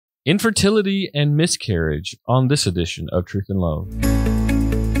Infertility and Miscarriage on this edition of Truth and Love.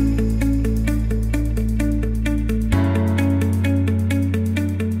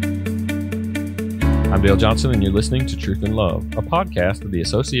 I'm Dale Johnson, and you're listening to Truth and Love, a podcast of the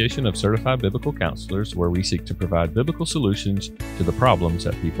Association of Certified Biblical Counselors, where we seek to provide biblical solutions to the problems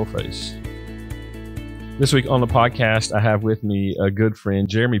that people face. This week on the podcast, I have with me a good friend,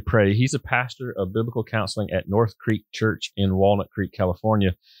 Jeremy Prey. He's a pastor of biblical counseling at North Creek Church in Walnut Creek,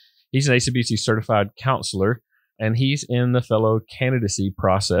 California. He's an ACBC certified counselor, and he's in the fellow candidacy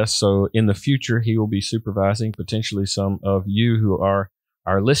process. So in the future, he will be supervising potentially some of you who are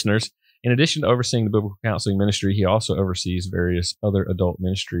our listeners. In addition to overseeing the biblical counseling ministry, he also oversees various other adult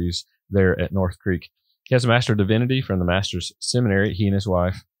ministries there at North Creek. He has a Master of Divinity from the Master's Seminary. He and his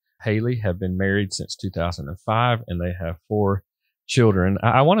wife, Haley, have been married since 2005, and they have 4 children.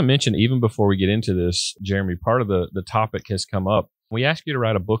 I want to mention, even before we get into this, Jeremy, part of the topic has come up. We asked you to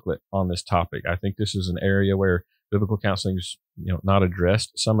write a booklet on this topic. I think this is an area where biblical counseling is, not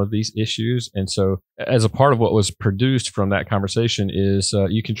addressed some of these issues. And so as a part of what was produced from that conversation is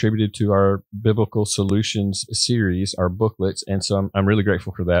you contributed to our Biblical Solutions series, our booklets. And so I'm really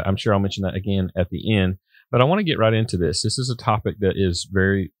grateful for that. I'm sure I'll mention that again at the end. But I want to get right into this. This is a topic that is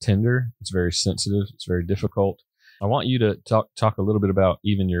very tender. It's very sensitive. It's very difficult. I want you to talk a little bit about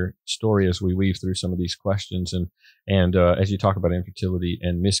even your story as we weave through some of these questions and as you talk about infertility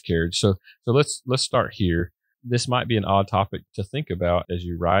and miscarriage. So let's start here. This might be an odd topic to think about as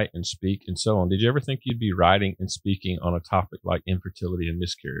you write and speak and so on. Did you ever think you'd be writing and speaking on a topic like infertility and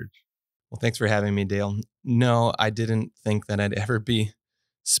miscarriage? Well, thanks for having me, Dale. No, I didn't think that I'd ever be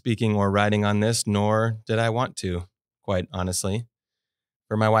speaking or writing on this, nor did I want to, quite honestly.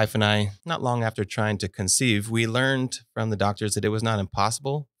 For my wife and I, not long after trying to conceive, we learned from the doctors that it was not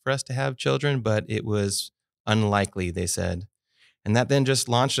impossible for us to have children, but it was unlikely, they said. And that then just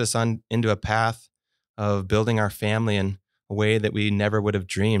launched us into a path of building our family in a way that we never would have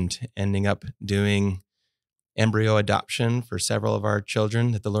dreamed, ending up doing embryo adoption for several of our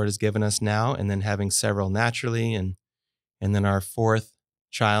children that the Lord has given us now, and then having several naturally. And then our 4th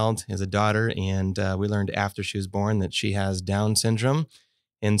child is a daughter, and we learned after she was born that she has Down syndrome.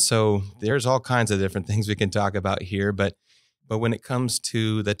 And so there's all kinds of different things we can talk about here. But when it comes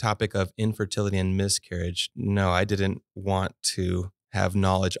to the topic of infertility and miscarriage, no, I didn't want to have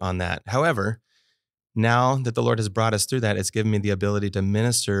knowledge on that. However, now that the Lord has brought us through that, it's given me the ability to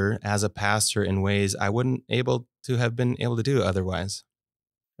minister as a pastor in ways I wouldn't have been able to do otherwise.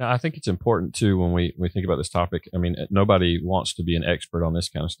 Now, I think it's important, too, when we think about this topic. I mean, nobody wants to be an expert on this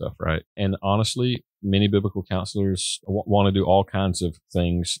kind of stuff, right? And honestly, many biblical counselors want to do all kinds of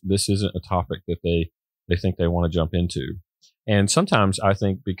things. This isn't a topic that they think they want to jump into. And sometimes I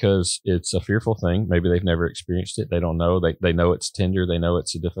think because it's a fearful thing, maybe they've never experienced it, they don't know, they know it's tender, they know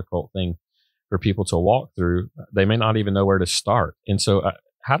it's a difficult thing for people to walk through, they may not even know where to start. And so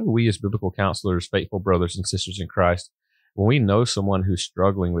how do we as biblical counselors, faithful brothers and sisters in Christ, when we know someone who's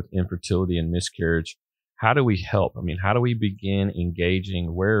struggling with infertility and miscarriage, how do we help? I mean, how do we begin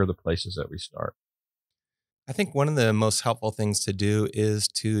engaging? Where are the places that we start? I think one of the most helpful things to do is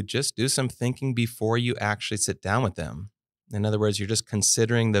to just do some thinking before you actually sit down with them. In other words, you're just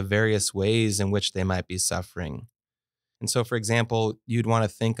considering the various ways in which they might be suffering. And so, for example, you'd want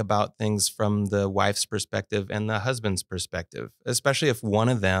to think about things from the wife's perspective and the husband's perspective, especially if one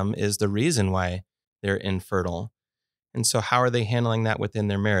of them is the reason why they're infertile. And so how are they handling that within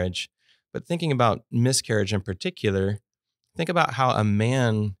their marriage? But thinking about miscarriage in particular, think about how a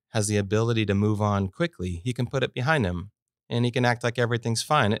man has the ability to move on quickly. He can put it behind him and he can act like everything's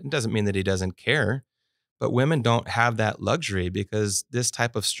fine. It doesn't mean that he doesn't care, but women don't have that luxury because this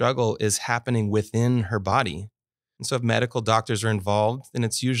type of struggle is happening within her body. And so if medical doctors are involved, then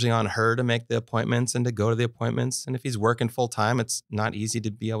it's usually on her to make the appointments and to go to the appointments. And if he's working full time, it's not easy to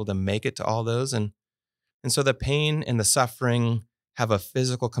be able to make it to all those. And so the pain and the suffering have a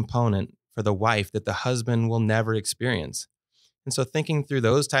physical component for the wife that the husband will never experience. And so thinking through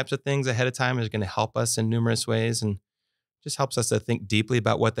those types of things ahead of time is going to help us in numerous ways and just helps us to think deeply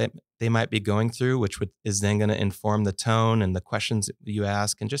about what they might be going through, which is then going to inform the tone and the questions that you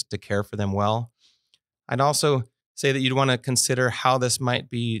ask and just to care for them well. I'd also say that you'd want to consider how this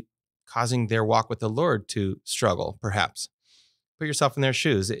might be causing their walk with the Lord to struggle, perhaps. Put yourself in their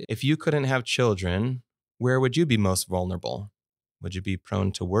shoes. If you couldn't have children, where would you be most vulnerable? Would you be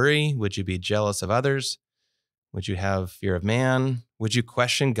prone to worry? Would you be jealous of others? Would you have fear of man? Would you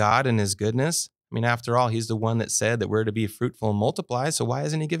question God and his goodness? I mean, after all, he's the one that said that we're to be fruitful and multiply, so why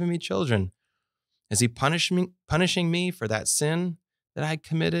isn't he giving me children? Is he punishing me for that sin that I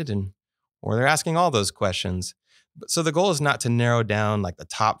committed? Or they're asking all those questions. So the goal is not to narrow down like the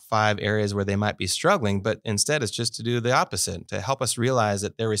top 5 areas where they might be struggling, but instead it's just to do the opposite, to help us realize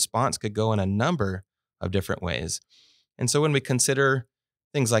that their response could go in a number of different ways. And so when we consider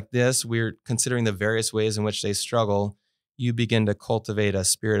things like this, we're considering the various ways in which they struggle. You begin to cultivate a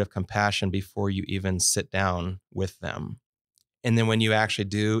spirit of compassion before you even sit down with them. And then when you actually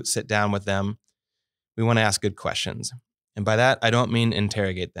do sit down with them, we want to ask good questions. And by that, I don't mean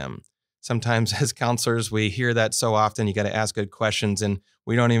interrogate them. Sometimes as counselors, we hear that so often, you got to ask good questions, and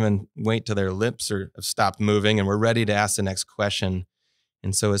we don't even wait till their lips are have stopped moving and we're ready to ask the next question.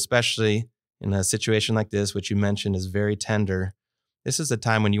 And so especially in a situation like this, which you mentioned is very tender, this is the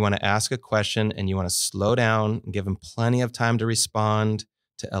time when you want to ask a question and you want to slow down and give them plenty of time to respond,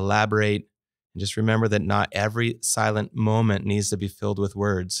 to elaborate. And just remember that not every silent moment needs to be filled with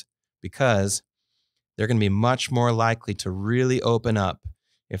words, because they're going to be much more likely to really open up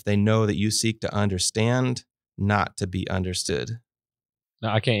if they know that you seek to understand, not to be understood.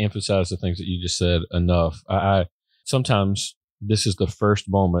 Now, I can't emphasize the things that you just said enough. I sometimes this is the first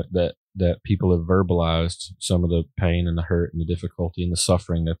moment that people have verbalized some of the pain and the hurt and the difficulty and the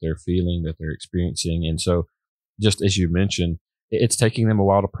suffering that they're feeling, that they're experiencing. And so, just as you mentioned, it's taking them a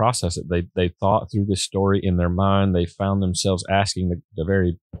while to process it. They thought through this story in their mind. They found themselves asking the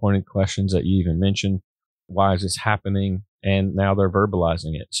very pointed questions that you even mentioned. Why is this happening? And now they're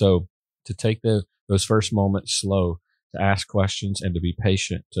verbalizing it. So to take those first moments slow, to ask questions and to be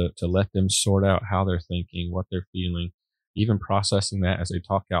patient, to let them sort out how they're thinking, what they're feeling, even processing that as they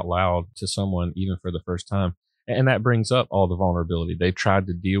talk out loud to someone, even for the first time. And that brings up all the vulnerability. They've tried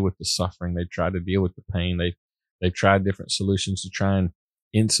to deal with the suffering. They've tried to deal with the pain. They've tried different solutions to try and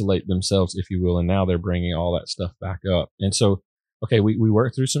insulate themselves, if you will. And now they're bringing all that stuff back up. And so, okay, we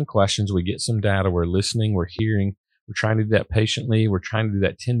work through some questions. We get some data. We're listening. We're hearing. We're trying to do that patiently. We're trying to do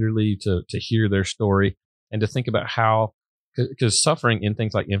that tenderly to hear their story and to think about how, because suffering in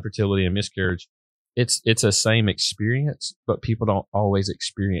things like infertility and miscarriage, it's a same experience, but people don't always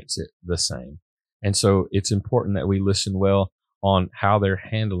experience it the same. And so it's important that we listen well on how they're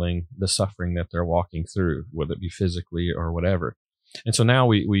handling the suffering that they're walking through, whether it be physically or whatever. And so now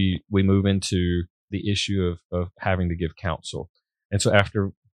we move into the issue of having to give counsel. And so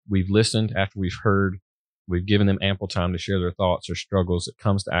after we've listened, after we've heard, we've given them ample time to share their thoughts or struggles, it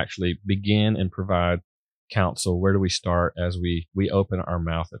comes to actually begin and provide counsel. Where do we start as we open our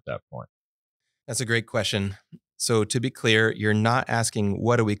mouth at that point? That's a great question. So to be clear, you're not asking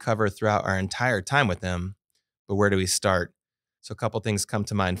what do we cover throughout our entire time with them, but where do we start? So a couple things come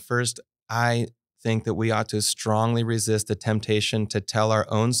to mind. First, I think that we ought to strongly resist the temptation to tell our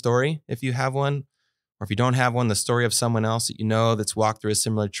own story if you have one, or if you don't have one, the story of someone else that you know that's walked through a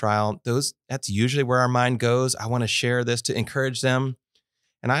similar trial. That's usually where our mind goes. I want to share this to encourage them.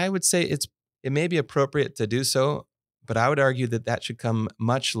 And I would say it may be appropriate to do so, but I would argue that that should come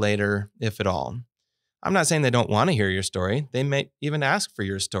much later, if at all. I'm not saying they don't want to hear your story. They may even ask for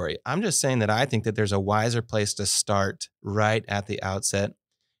your story. I'm just saying that I think that there's a wiser place to start right at the outset,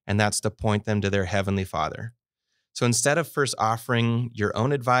 and that's to point them to their Heavenly Father. So instead of first offering your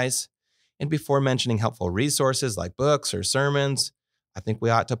own advice and before mentioning helpful resources like books or sermons, I think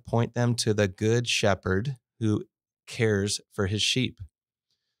we ought to point them to the Good Shepherd who cares for his sheep.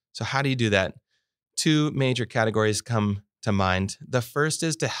 So how do you do that? 2 major categories come to mind. The first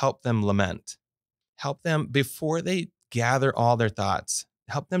is to help them lament. Help them before they gather all their thoughts.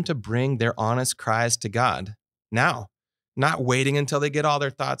 Help them to bring their honest cries to God now, not waiting until they get all their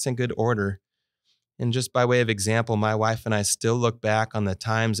thoughts in good order. And just by way of example, my wife and I still look back on the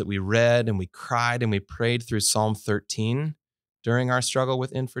times that we read and we cried and we prayed through Psalm 13 during our struggle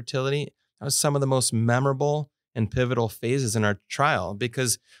with infertility. That was some of the most memorable and pivotal phases in our trial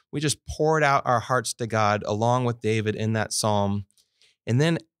because we just poured out our hearts to God along with David in that psalm. And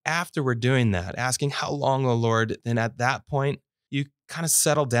then after we're doing that, asking, how long, O Lord, then at that point, you kind of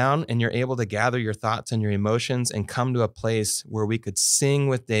settle down and you're able to gather your thoughts and your emotions and come to a place where we could sing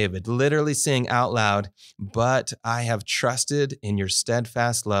with David, literally sing out loud, but I have trusted in your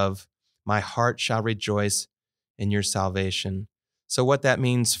steadfast love. My heart shall rejoice in your salvation. So what that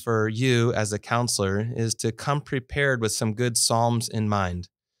means for you as a counselor is to come prepared with some good Psalms in mind.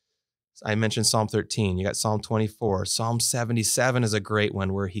 I mentioned Psalm 13. You got Psalm 24. Psalm 77 is a great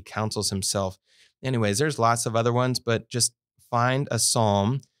one where he counsels himself. Anyways, there's lots of other ones, but just find a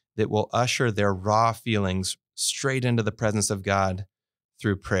psalm that will usher their raw feelings straight into the presence of God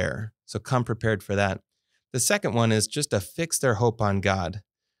through prayer. So come prepared for that. The second one is just to fix their hope on God.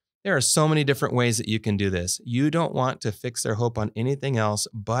 There are so many different ways that you can do this. You don't want to fix their hope on anything else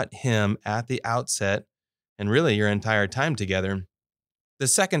but him at the outset and really your entire time together. The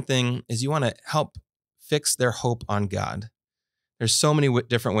second thing is you want to help fix their hope on God. There's so many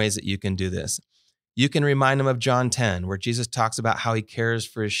different ways that you can do this. You can remind them of John 10, where Jesus talks about how he cares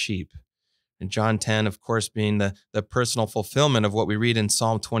for his sheep. And John 10, of course, being the personal fulfillment of what we read in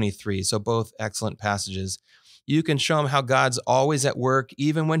Psalm 23. So both excellent passages. You can show them how God's always at work,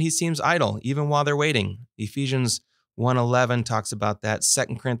 even when he seems idle, even while they're waiting. Ephesians 1:11 talks about that.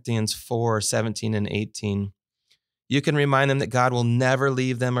 2 Corinthians 4:17 and 18. You can remind them that God will never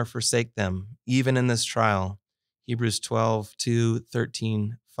leave them or forsake them, even in this trial. Hebrews 12:2,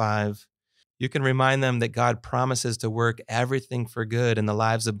 13:5. You can remind them that God promises to work everything for good in the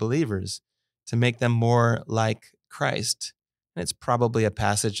lives of believers to make them more like Christ. And it's probably a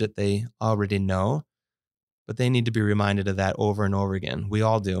passage that they already know, but they need to be reminded of that over and over again. We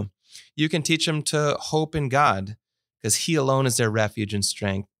all do. You can teach them to hope in God because he alone is their refuge and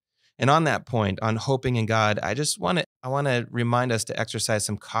strength. And on that point, on hoping in God, I want to remind us to exercise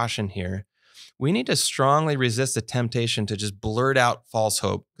some caution here. We need to strongly resist the temptation to just blurt out false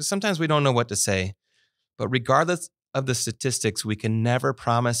hope because sometimes we don't know what to say. But regardless of the statistics, we can never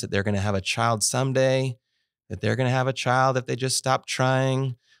promise that they're going to have a child someday, that they're going to have a child if they just stop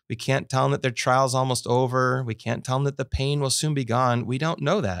trying. We can't tell them that their trial's almost over. We can't tell them that the pain will soon be gone. We don't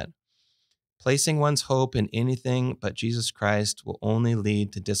know that. Placing one's hope in anything but Jesus Christ will only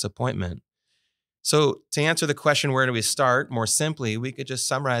lead to disappointment. So to answer the question, where do we start? More simply, we could just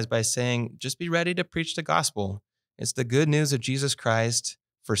summarize by saying, just be ready to preach the gospel. It's the good news of Jesus Christ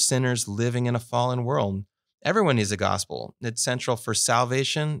for sinners living in a fallen world. Everyone needs a gospel. It's central for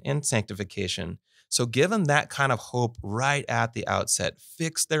salvation and sanctification. So give them that kind of hope right at the outset.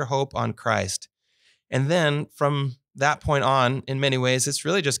 Fix their hope on Christ. And then from that point on, in many ways, it's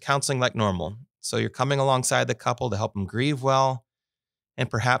really just counseling like normal. So you're coming alongside the couple to help them grieve well, and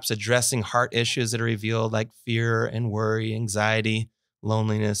perhaps addressing heart issues that are revealed like fear and worry, anxiety,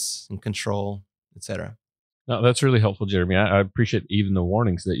 loneliness, and control, etc. No, that's really helpful, Jeremy. I appreciate even the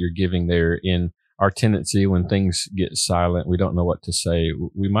warnings that you're giving there. In our tendency, when things get silent, we don't know what to say.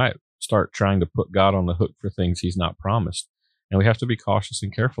 We might start trying to put God on the hook for things he's not promised. And we have to be cautious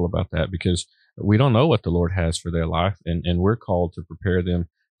and careful about that because we don't know what the Lord has for their life. And we're called to prepare them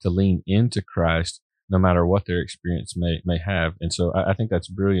to lean into Christ no matter what their experience may have. And so I think that's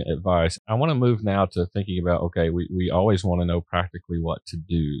brilliant advice. I want to move now to thinking about, okay, we always want to know practically what to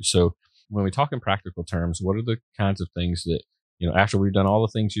do. So when we talk in practical terms, what are the kinds of things that, after we've done all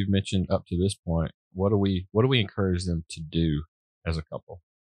the things you've mentioned up to this point, what do we encourage them to do as a couple?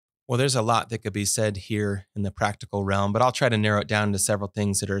 Well, there's a lot that could be said here in the practical realm, but I'll try to narrow it down to several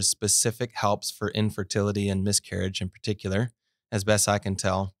things that are specific helps for infertility and miscarriage in particular, as best I can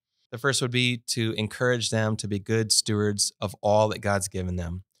tell. The first would be to encourage them to be good stewards of all that God's given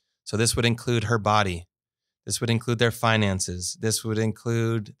them. So this would include her body. This would include their finances. This would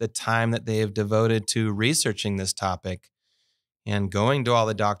include the time that they have devoted to researching this topic and going to all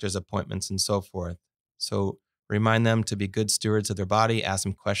the doctor's appointments and so forth. So remind them to be good stewards of their body, ask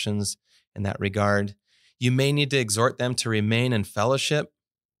them questions in that regard. You may need to exhort them to remain in fellowship.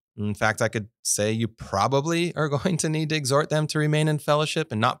 In fact, I could say you probably are going to need to exhort them to remain in fellowship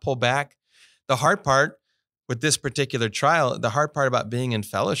and not pull back. The hard part with this particular trial, the hard part about being in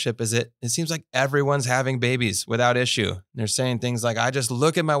fellowship is it seems like everyone's having babies without issue. They're saying things like, I just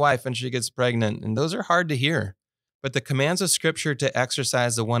look at my wife and she gets pregnant. And those are hard to hear. But the commands of Scripture to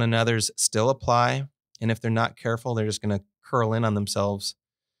exercise the one another's still apply. And if they're not careful, they're just going to curl in on themselves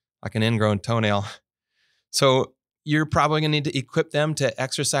like an ingrown toenail. So you're probably going to need to equip them to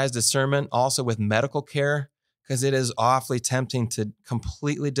exercise discernment also with medical care, because it is awfully tempting to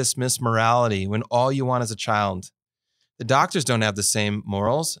completely dismiss morality when all you want is a child. The doctors don't have the same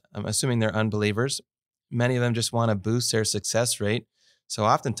morals. I'm assuming they're unbelievers. Many of them just want to boost their success rate. So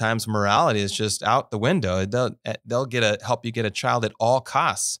oftentimes morality is just out the window. They'll help you get a child at all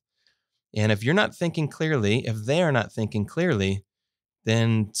costs. And if you're not thinking clearly, if they are not thinking clearly,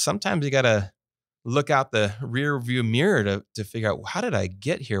 then sometimes you got to look out the rear view mirror to figure out, how did I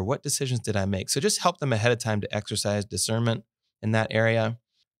get here? What decisions did I make? So just help them ahead of time to exercise discernment in that area.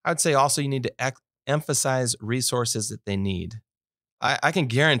 I would say also you need to emphasize resources that they need. I can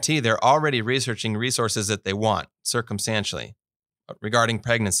guarantee they're already researching resources that they want circumstantially regarding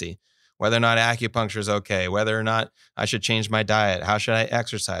pregnancy, whether or not acupuncture is okay, whether or not I should change my diet, how should I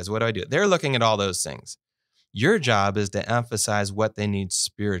exercise, what do I do? They're looking at all those things. Your job is to emphasize what they need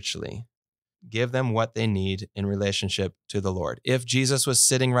spiritually. Give them what they need in relationship to the Lord. If Jesus was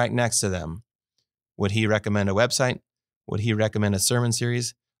sitting right next to them, would he recommend a website? Would he recommend a sermon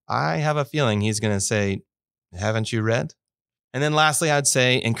series? I have a feeling he's going to say, haven't you read? And then lastly, I'd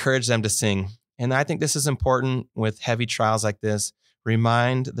say encourage them to sing. And I think this is important with heavy trials like this.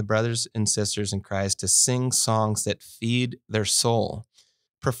 remind the brothers and sisters in Christ to sing songs that feed their soul,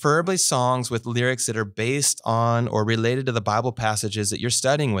 preferably songs with lyrics that are based on or related to the Bible passages that you're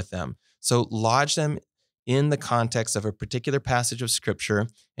studying with them. So lodge them in the context of a particular passage of Scripture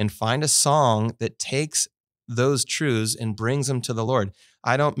and find a song that takes those truths and brings them to the Lord.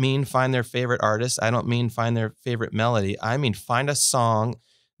 I don't mean find their favorite artist. I don't mean find their favorite melody. I mean find a song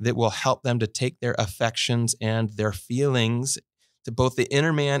that will help them to take their affections and their feelings to both the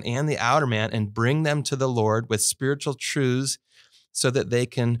inner man and the outer man and bring them to the Lord with spiritual truths so that they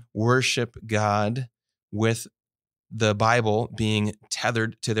can worship God with the Bible being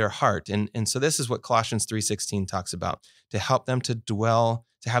tethered to their heart. And so this is what Colossians 3:16 talks about, to help them to dwell,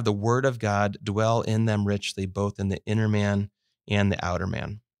 to have the word of God dwell in them richly, both in the inner man and the outer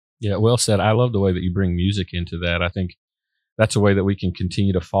man. Yeah, well said. I love the way that you bring music into that. I think that's a way that we can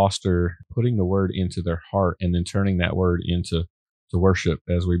continue to foster putting the word into their heart and then turning that word into worship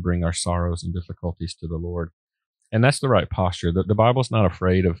as we bring our sorrows and difficulties to the Lord. And that's the right posture. The Bible's not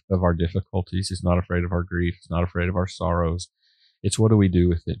afraid of our difficulties. It's not afraid of our grief. It's not afraid of our sorrows. It's what do we do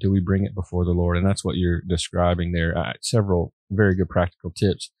with it? Do we bring it before the Lord? And that's what you're describing there. Several very good practical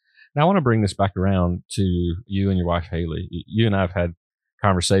tips. Now, I want to bring this back around to you and your wife, Haley. You and I have had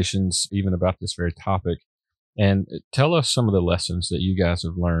conversations even about this very topic. And tell us some of the lessons that you guys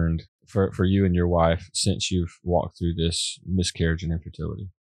have learned for you and your wife since you've walked through this miscarriage and infertility.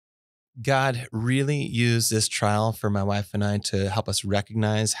 God really used this trial for my wife and I to help us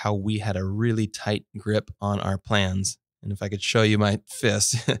recognize how we had a really tight grip on our plans. And if I could show you my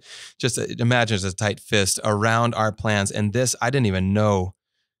fist, just imagine it's a tight fist around our plans. And this, I didn't even know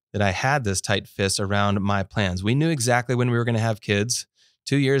that I had this tight fist around my plans. We knew exactly when we were going to have kids.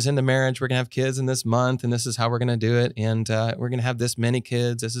 2 years into marriage, we're going to have kids in this month, and this is how we're going to do it. And we're going to have this many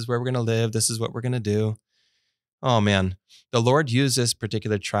kids. This is where we're going to live. This is what we're going to do. Oh, man. The Lord used this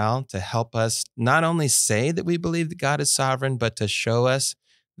particular trial to help us not only say that we believe that God is sovereign, but to show us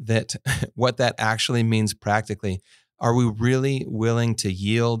that what that actually means practically. Are we really willing to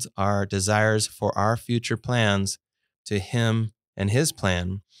yield our desires for our future plans to Him and His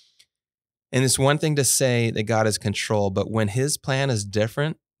plan? And it's one thing to say that God is control, but when His plan is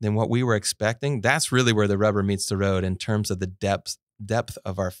different than what we were expecting, that's really where the rubber meets the road in terms of the depth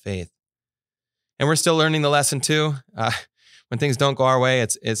of our faith. And we're still learning the lesson too. When things don't go our way,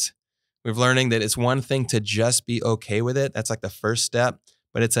 we're learning that it's one thing to just be okay with it. That's like the first step,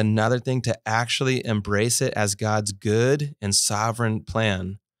 but it's another thing to actually embrace it as God's good and sovereign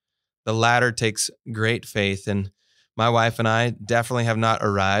plan. The latter takes great faith, and my wife and I definitely have not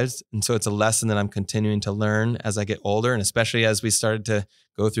arrived. And so it's a lesson that I'm continuing to learn as I get older, and especially as we started to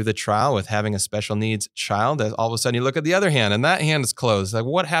go through the trial with having a special needs child. All of a sudden you look at the other hand and that hand is closed. Like,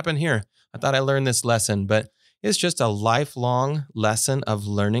 what happened here? I thought I learned this lesson, but it's just a lifelong lesson of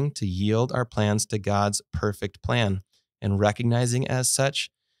learning to yield our plans to God's perfect plan and recognizing as such,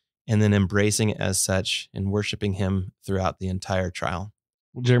 and then embracing it as such and worshiping Him throughout the entire trial.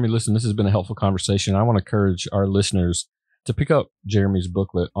 Well, Jeremy, listen, this has been a helpful conversation. I want to encourage our listeners to pick up Jeremy's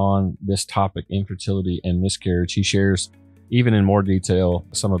booklet on this topic, infertility and miscarriage. He shares, even in more detail,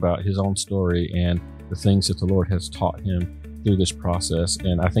 some about his own story and the things that the Lord has taught him through this process.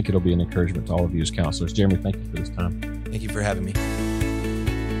 And I think it'll be an encouragement to all of you as counselors. Jeremy, thank you for this time. Thank you for having me.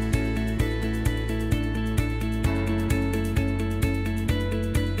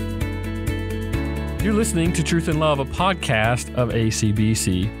 You're listening to Truth and Love, a podcast of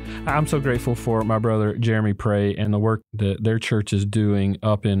ACBC. I'm so grateful for my brother Jeremy Prey and the work that their church is doing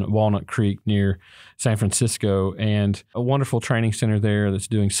up in Walnut Creek near San Francisco, and a wonderful training center there that's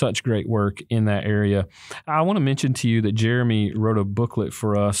doing such great work in that area. I want to mention to you that Jeremy wrote a booklet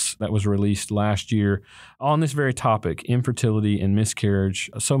for us that was released last year on this very topic, infertility and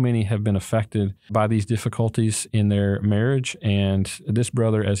miscarriage. So many have been affected by these difficulties in their marriage, and this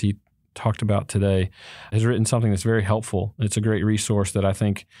brother, as he talked about today, has written something that's very helpful. It's a great resource that I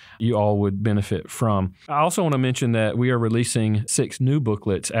think you all would benefit from. I also want to mention that we are releasing 6 new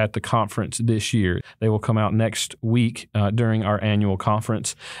booklets at the conference this year. They will come out next week during our annual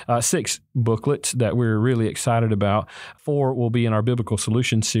conference. 6 booklets that we're really excited about. 4 will be in our Biblical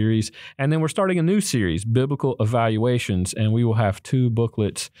Solutions series. And then we're starting a new series, Biblical Evaluations, and we will have 2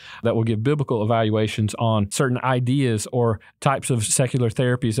 booklets that will give biblical evaluations on certain ideas or types of secular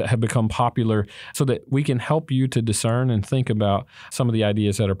therapies that have become become popular so that we can help you to discern and think about some of the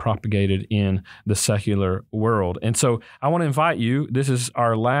ideas that are propagated in the secular world. And so I want to invite you. This is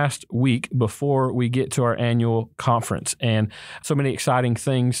our last week before we get to our annual conference, and so many exciting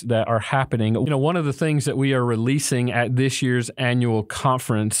things that are happening. One of the things that we are releasing at this year's annual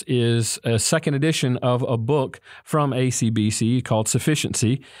conference is a second edition of a book from ACBC called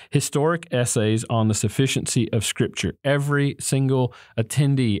Sufficiency, Historic Essays on the Sufficiency of Scripture. Every single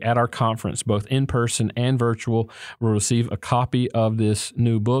attendee at our conference, both in person and virtual, will receive a copy of this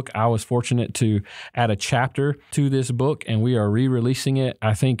new book. I was fortunate to add a chapter to this book, and we are re-releasing it.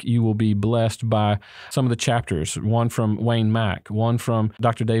 I think you will be blessed by some of the chapters, one from Wayne Mack, one from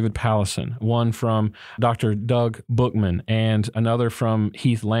Dr. David Pallison, one from Dr. Doug Bookman, and another from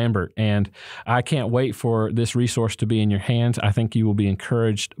Heath Lambert. And I can't wait for this resource to be in your hands. I think you will be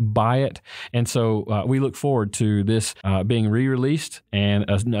encouraged by it. And so we look forward to this being re-released and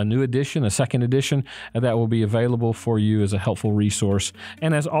a new edition, a second edition, that will be available for you as a helpful resource.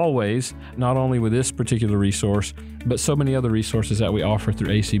 And as always, not only with this particular resource, but so many other resources that we offer through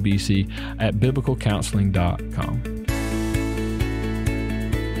ACBC at biblicalcounseling.com.